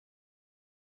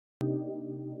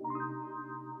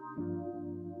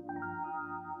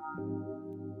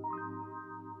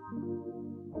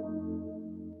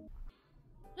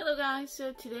guys,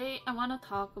 so today I want to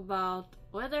talk about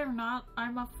whether or not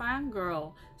I'm a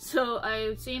fangirl. So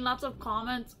I've seen lots of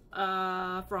comments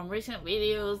from recent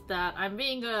videos that I'm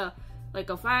being a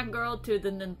fangirl to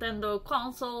the Nintendo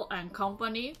console and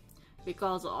company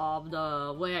because of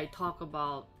the way I talk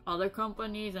about other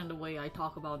companies and the way I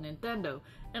talk about Nintendo.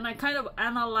 And I kind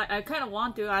of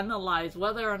want to analyze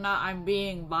whether or not I'm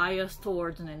being biased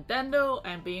towards Nintendo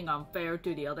and being unfair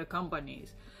to the other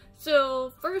companies.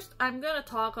 So first, I'm gonna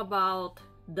talk about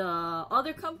the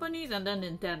other companies and then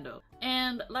Nintendo.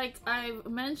 And like I've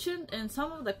mentioned in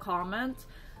some of the comments,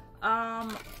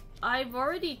 I've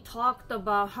already talked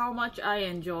about how much I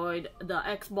enjoyed the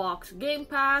Xbox Game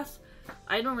Pass.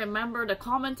 I don't remember the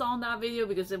comments on that video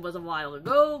because it was a while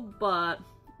ago, but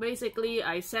basically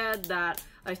I said that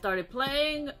I started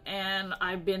playing and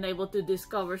I've been able to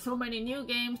discover so many new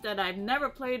games that I've never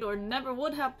played or never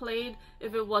would have played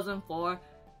if it wasn't for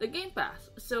the Game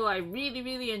Pass. So I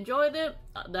really enjoyed it,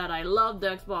 that I love the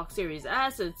Xbox Series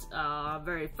S. It's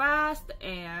very fast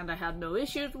and I had no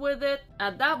issues with it.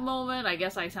 At that moment, I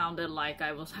guess I sounded like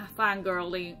I was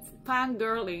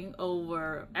fangirling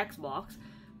over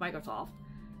Microsoft.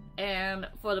 And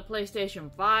for the PlayStation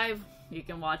 5, you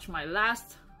can watch my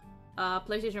last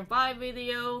PlayStation 5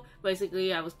 video.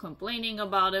 Basically, I was complaining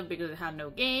about it because it had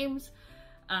no games.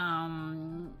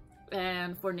 And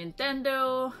for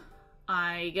Nintendo,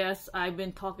 I guess I've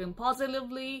been talking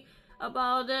positively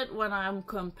about it when I'm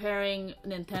comparing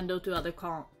Nintendo to other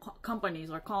companies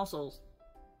or consoles.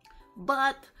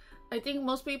 But I think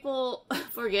most people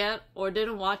forget or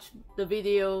didn't watch the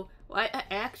video. I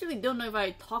actually don't know if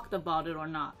I talked about it or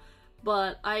not,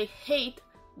 but I hate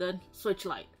the Switch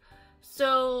Lite.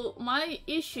 So my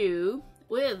issue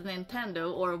with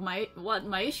Nintendo, or what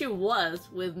my issue was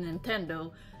with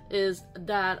Nintendo, is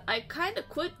that I kind of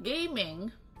quit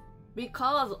gaming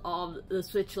because of the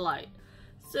Switch Lite.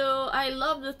 So I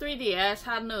love the 3DS,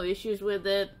 had no issues with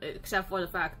it, except for the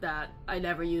fact that I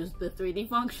never used the 3D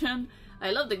function.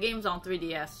 I love the games on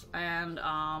 3DS, and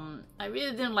I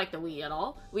really didn't like the Wii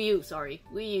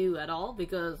U at all,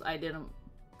 because I didn't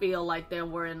feel like there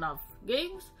were enough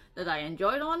games that I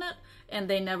enjoyed on it, and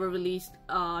they never released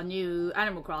a new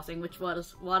Animal Crossing, which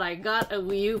was what I got a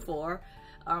Wii U for,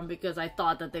 because I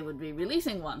thought that they would be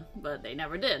releasing one, but they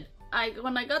never did.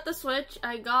 When I got the Switch,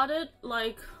 I got it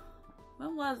like,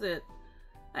 when was it?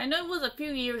 I know it was a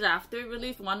few years after it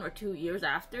released, 1 or 2 years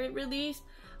after it released.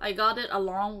 I got it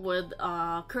along with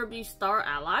Kirby Star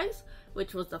Allies,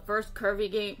 which was the first Kirby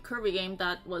game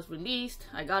that was released.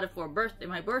 I got it for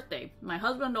my birthday. My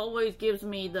husband always gives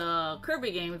me the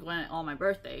Kirby games on my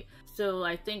birthday. So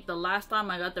I think the last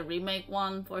time I got the remake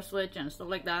one for Switch and stuff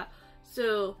like that.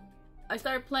 So I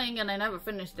started playing and I never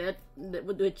finished it,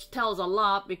 which tells a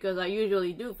lot because I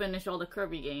usually do finish all the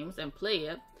Kirby games and play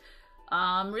it.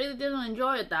 Really didn't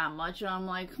enjoy it that much. I'm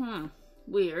like,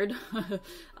 weird.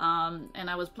 And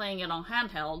I was playing it on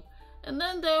handheld. And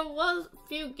then there were a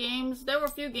few games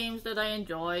that I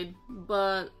enjoyed,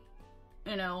 but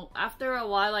you know, after a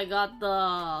while I got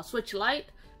the Switch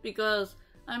Lite because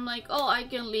I'm like, oh, I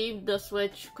can leave the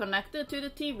Switch connected to the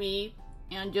TV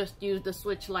and just use the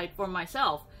Switch Lite for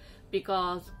myself.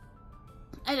 Because,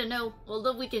 I don't know,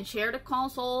 although we can share the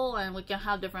console and we can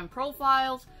have different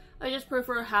profiles, I just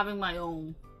prefer having my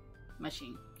own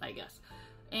machine, I guess.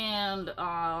 And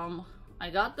I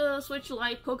got the Switch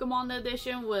Lite Pokemon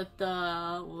Edition with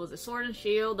the, what was it, Sword and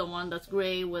Shield, the one that's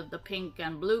gray with the pink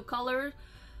and blue colors,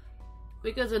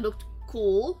 because it looked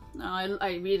cool.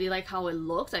 I really like how it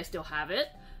looks. I still have it.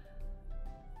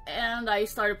 And I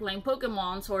started playing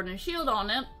Pokemon Sword and Shield on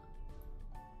it,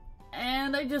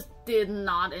 and I just did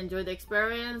not enjoy the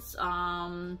experience.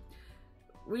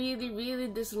 Really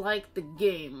disliked the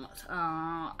game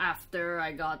after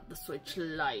I got the Switch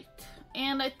Lite.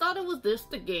 And I thought it was just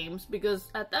the games,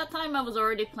 because at that time I was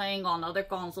already playing on other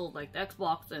consoles like the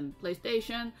Xbox and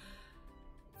PlayStation.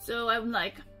 So I'm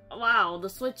like, wow, the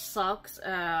Switch sucks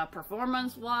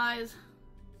performance-wise.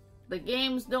 The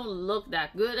games don't look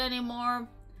that good anymore.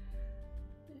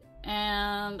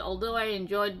 And although I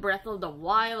enjoyed Breath of the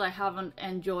Wild, I haven't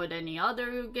enjoyed any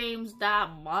other games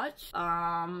that much.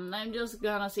 I'm just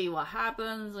gonna see what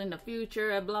happens in the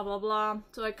future and blah blah blah.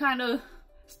 So I kind of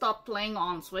stopped playing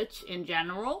on Switch in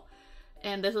general.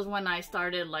 And this is when I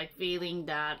started like feeling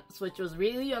that Switch was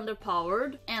really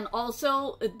underpowered. And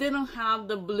also it didn't have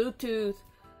the Bluetooth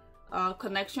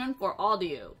connection for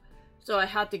audio. So I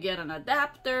had to get an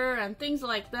adapter and things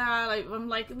like that. I'm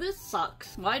like, this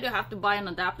sucks. Why do I have to buy an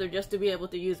adapter just to be able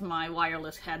to use my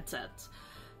wireless headsets?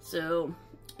 So,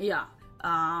 yeah.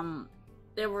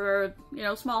 There were, you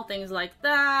know, small things like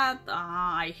that.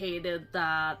 I hated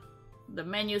that the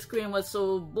menu screen was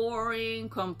so boring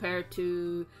compared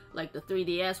to like the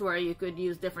 3DS where you could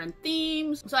use different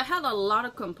themes. So I had a lot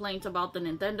of complaints about the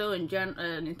Nintendo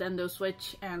Nintendo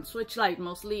Switch and Switch Lite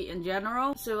mostly in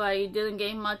general. So I didn't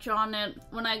gain much on it.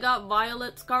 When I got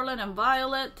Scarlet and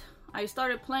Violet, I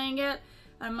started playing it.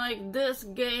 I'm like, this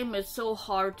game is so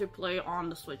hard to play on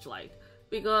the Switch Lite,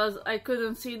 because I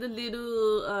couldn't see the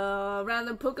little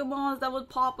random Pokemons that would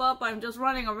pop up. I'm just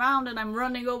running around and I'm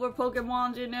running over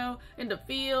Pokemons, you know, in the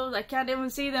field. I can't even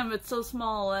see them, it's so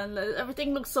small, and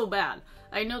everything looks so bad.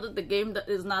 I know that the game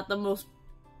is not the most,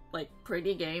 like,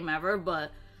 pretty game ever,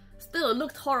 but still, it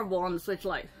looked horrible on the Switch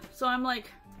Lite. So I'm like,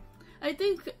 I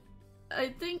think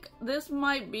this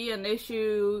might be an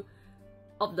issue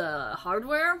of the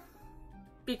hardware,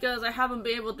 because I haven't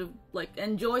been able to like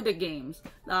enjoy the games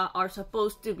that are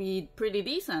supposed to be pretty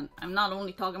decent. I'm not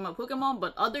only talking about Pokemon,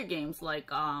 but other games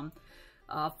like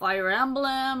Fire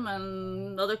Emblem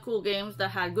and other cool games that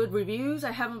had good reviews.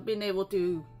 I haven't been able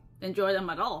to enjoy them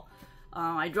at all.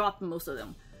 I dropped most of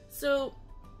them. So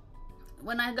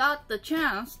when I got the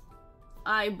chance,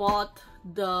 I bought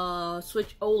the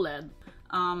Switch OLED.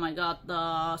 I got the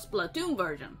Splatoon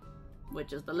version,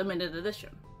 which is the limited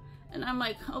edition. And I'm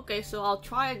like, okay, so I'll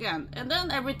try again. And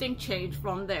then everything changed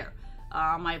from there.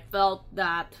 I felt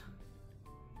that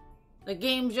the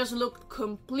game just looked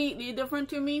completely different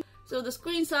to me. So the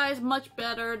screen size much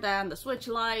better than the Switch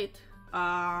Lite.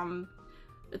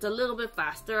 It's a little bit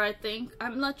faster, I think.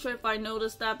 I'm not sure if I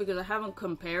noticed that because I haven't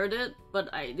compared it,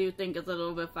 but I do think it's a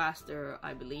little bit faster,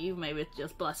 I believe. Maybe it's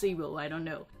just placebo, I don't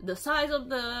know. The size of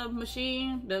the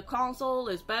machine, the console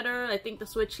is better. I think the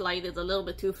Switch Lite is a little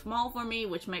bit too small for me,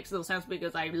 which makes no sense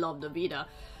because I love the Vita.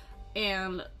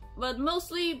 But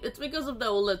mostly it's because of the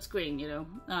OLED screen, you know.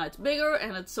 It's bigger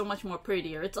and it's so much more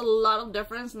prettier. It's a lot of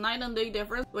difference, night and day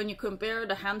difference, when you compare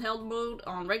the handheld mode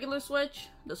on regular Switch,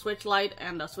 the Switch Lite,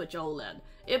 and the Switch OLED.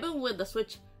 Even with the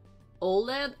Switch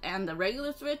OLED and the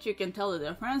regular Switch, you can tell the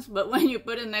difference, but when you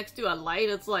put it next to a Lite,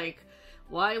 it's like,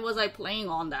 why was I playing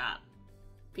on that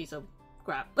piece of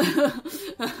crap?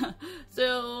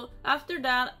 So after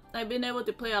that, I've been able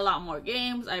to play a lot more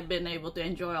games. I've been able to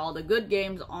enjoy all the good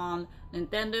games on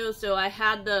Nintendo. So I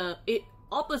had the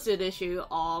opposite issue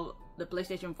of the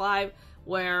PlayStation 5,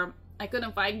 where I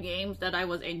couldn't find games that I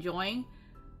was enjoying,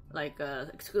 like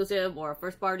exclusive or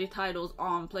first party titles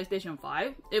on PlayStation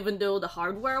 5, even though the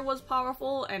hardware was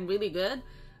powerful and really good.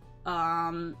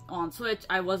 On Switch,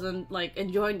 I wasn't like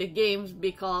enjoying the games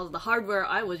because the hardware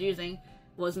I was using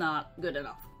was not good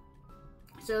enough.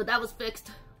 So that was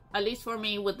fixed, at least for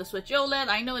me, with the Switch OLED.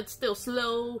 I know it's still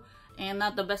slow and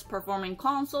not the best performing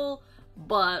console,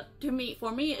 but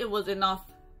for me it was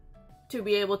enough to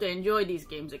be able to enjoy these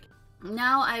games again.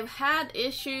 Now, I've had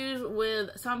issues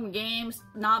with some games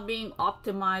not being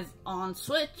optimized on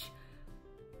Switch,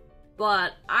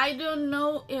 but I don't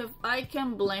know if I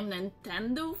can blame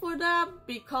Nintendo for that,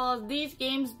 because these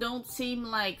games don't seem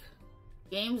like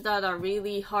games that are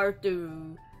really hard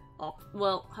to,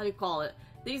 well, how do you call it?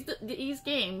 These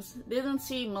games didn't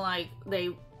seem like they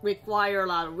require a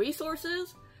lot of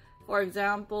resources. For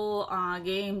example,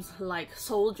 games like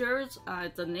Soldiers,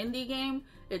 it's an indie game.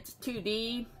 It's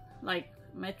 2D, like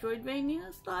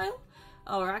Metroidvania style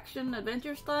or action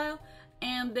adventure style,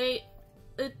 and it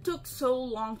took so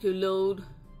long to load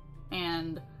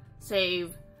and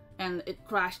save, and it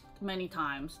crashed many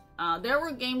times. There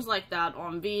were games like that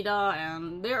on Vita,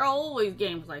 and there are always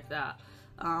games like that.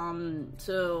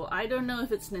 So I don't know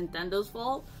if it's Nintendo's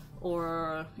fault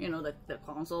or, you know, the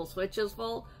console Switch's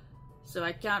fault. So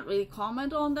I can't really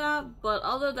comment on that, but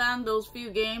other than those few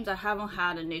games, I haven't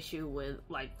had an issue with,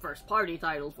 like, first-party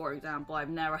titles, for example. I've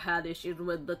never had issues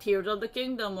with the Tears of the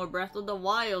Kingdom or Breath of the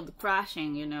Wild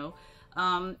crashing, you know.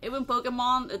 Even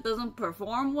Pokemon, it doesn't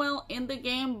perform well in the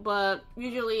game, but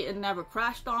usually it never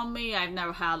crashed on me. I've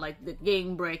never had, like, the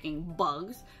game-breaking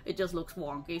bugs. It just looks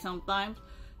wonky sometimes.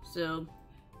 So,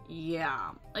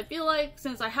 yeah. I feel like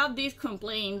since I have these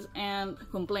complaints, and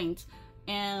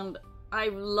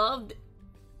I've loved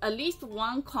at least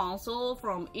one console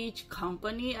from each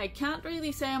company, I can't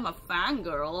really say I'm a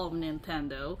fangirl of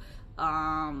Nintendo.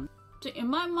 In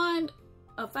my mind,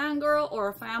 a fangirl or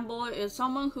a fanboy is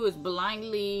someone who is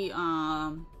blindly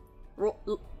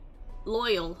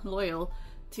loyal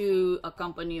to a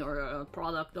company or a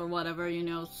product or whatever, you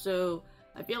know. So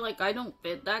I feel like I don't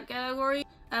fit that category.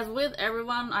 As with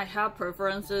everyone, I have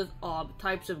preferences of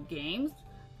types of games.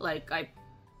 Like, I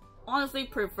honestly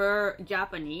prefer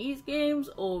Japanese games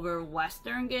over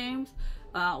Western games,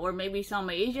 or maybe some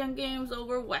Asian games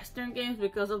over Western games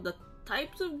because of the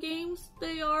types of games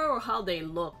they are or how they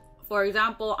look. For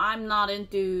example, I'm not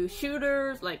into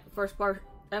shooters, like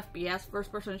FPS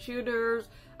first-person shooters.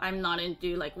 I'm not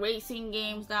into like racing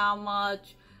games that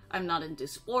much. I'm not into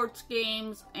sports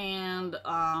games, and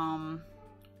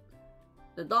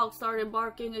the dog started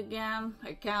barking again.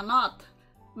 I cannot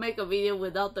make a video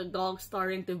without the dog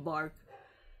starting to bark,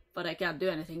 but I can't do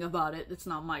anything about it. It's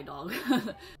not my dog.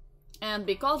 And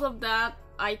because of that,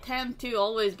 I tend to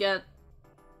always get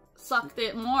sucked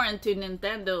in more into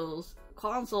Nintendo's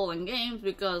console and games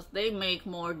because they make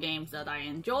more games that I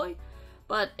enjoy.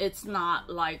 But it's not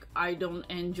like I don't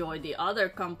enjoy the other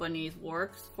companies'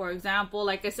 works. For example,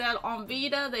 like I said, on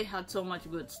Vita, they had so much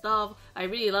good stuff. I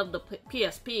really love the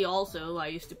PSP also. I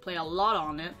used to play a lot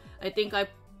on it. I think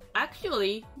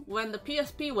actually, when the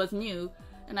PSP was new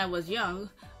and I was young,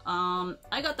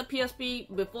 I got the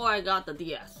PSP before I got the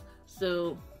DS.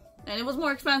 So, and it was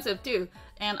more expensive too.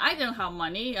 And I didn't have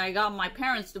money. I got my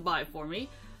parents to buy it for me.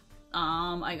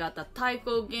 I got the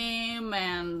Taiko game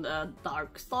and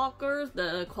Darkstalkers,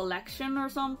 the collection or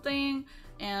something,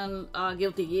 and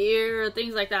Guilty Gear,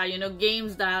 things like that, you know,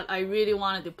 games that I really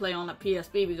wanted to play on a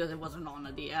PSP because it wasn't on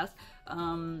a DS.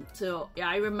 So yeah,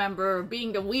 I remember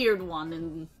being the weird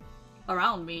one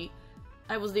around me.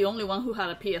 I was the only one who had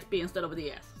a PSP instead of a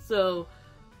DS. So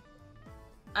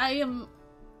I'm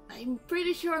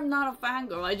pretty sure I'm not a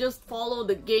fangirl. I just follow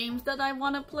the games that I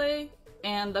want to play,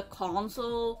 and the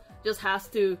console just has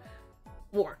to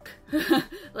work.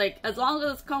 Like, as long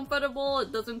as it's comfortable,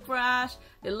 it doesn't crash,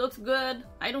 it looks good.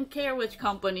 I don't care which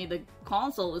company the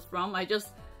console is from, I just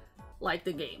like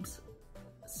the games.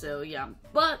 So yeah,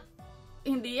 but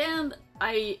in the end,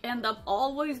 I end up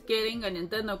always getting a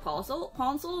Nintendo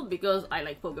console because I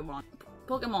like Pokemon.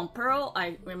 Pokemon Pearl,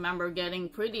 I remember getting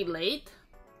pretty late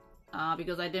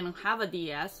because I didn't have a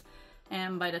DS.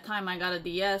 And by the time I got a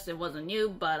DS, it wasn't new,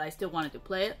 but I still wanted to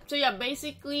play it. So yeah,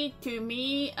 basically, to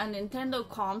me, a Nintendo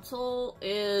console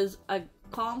is a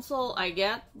console I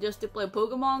get just to play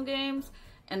Pokemon games,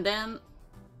 and then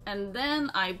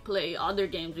I play other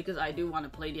games because I do want to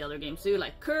play the other games too,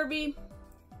 like Kirby,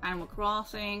 Animal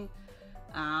Crossing,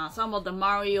 some of the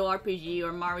Mario RPG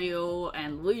or Mario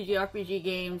and Luigi RPG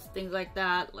games, things like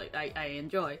that, like I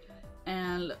enjoy.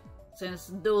 And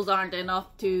since those aren't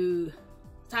enough to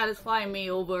satisfy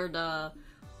me over the,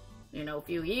 you know,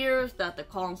 few years that the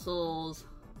console's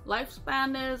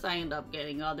lifespan is, I end up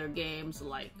getting other games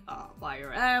like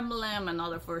Fire Emblem and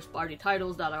other first-party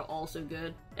titles that are also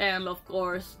good. And of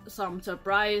course, some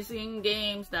surprising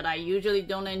games that I usually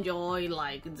don't enjoy,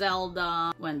 like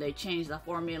Zelda, when they changed the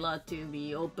formula to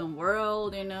be open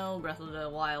world, you know, Breath of the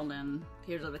Wild and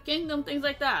Tears of the Kingdom, things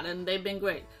like that, and they've been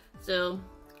great. So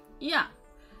yeah,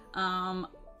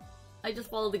 I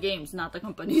just follow the games, not the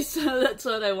companies. So that's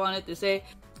what I wanted to say.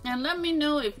 And let me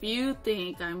know if you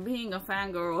think I'm being a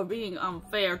fangirl or being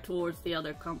unfair towards the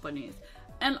other companies.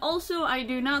 And also, I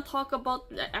do not talk about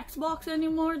the Xbox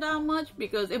anymore that much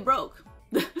because it broke.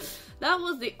 That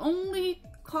was the only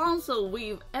console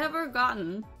we've ever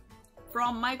gotten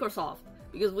from Microsoft,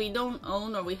 because we don't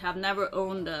own, or we have never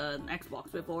owned an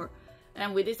Xbox before.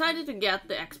 And we decided to get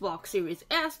the Xbox Series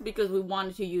S because we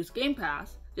wanted to use Game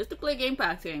Pass, just to play Game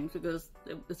Pass games because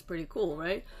it's pretty cool,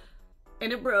 right?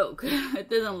 And it broke. It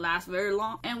didn't last very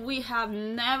long. And we have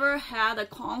never had a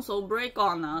console break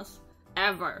on us,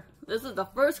 ever. This is the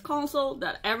first console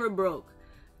that ever broke.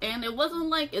 And it wasn't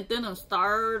like it didn't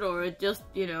start or it just,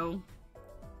 you know,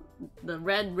 the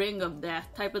red ring of death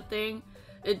type of thing.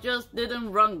 It just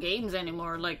didn't run games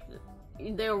anymore. Like,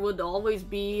 there would always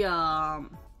be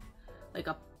like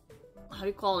a, how do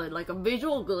you call it, like a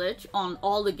visual glitch on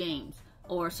all the games,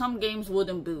 or some games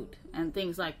wouldn't boot and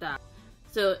things like that.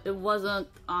 So it wasn't,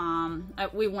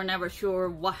 we were never sure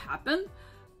what happened,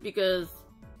 because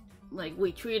like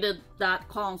we treated that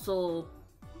console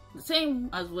the same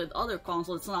as with other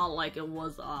consoles. It's not like it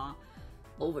was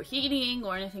overheating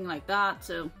or anything like that,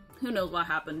 so who knows what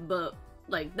happened. But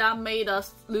like, that made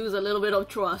us lose a little bit of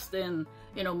trust in,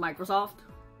 you know, Microsoft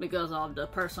because of the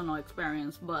personal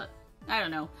experience. But I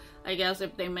don't know, I guess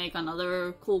if they make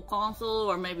another cool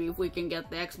console, or maybe if we can get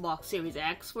the Xbox Series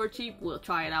X for cheap, we'll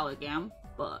try it out again.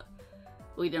 But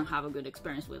we didn't have a good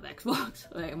experience with Xbox,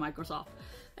 like Microsoft.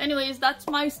 Anyways, that's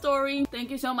my story.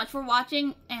 Thank you so much for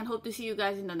watching, and hope to see you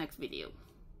guys in the next video.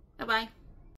 Bye bye.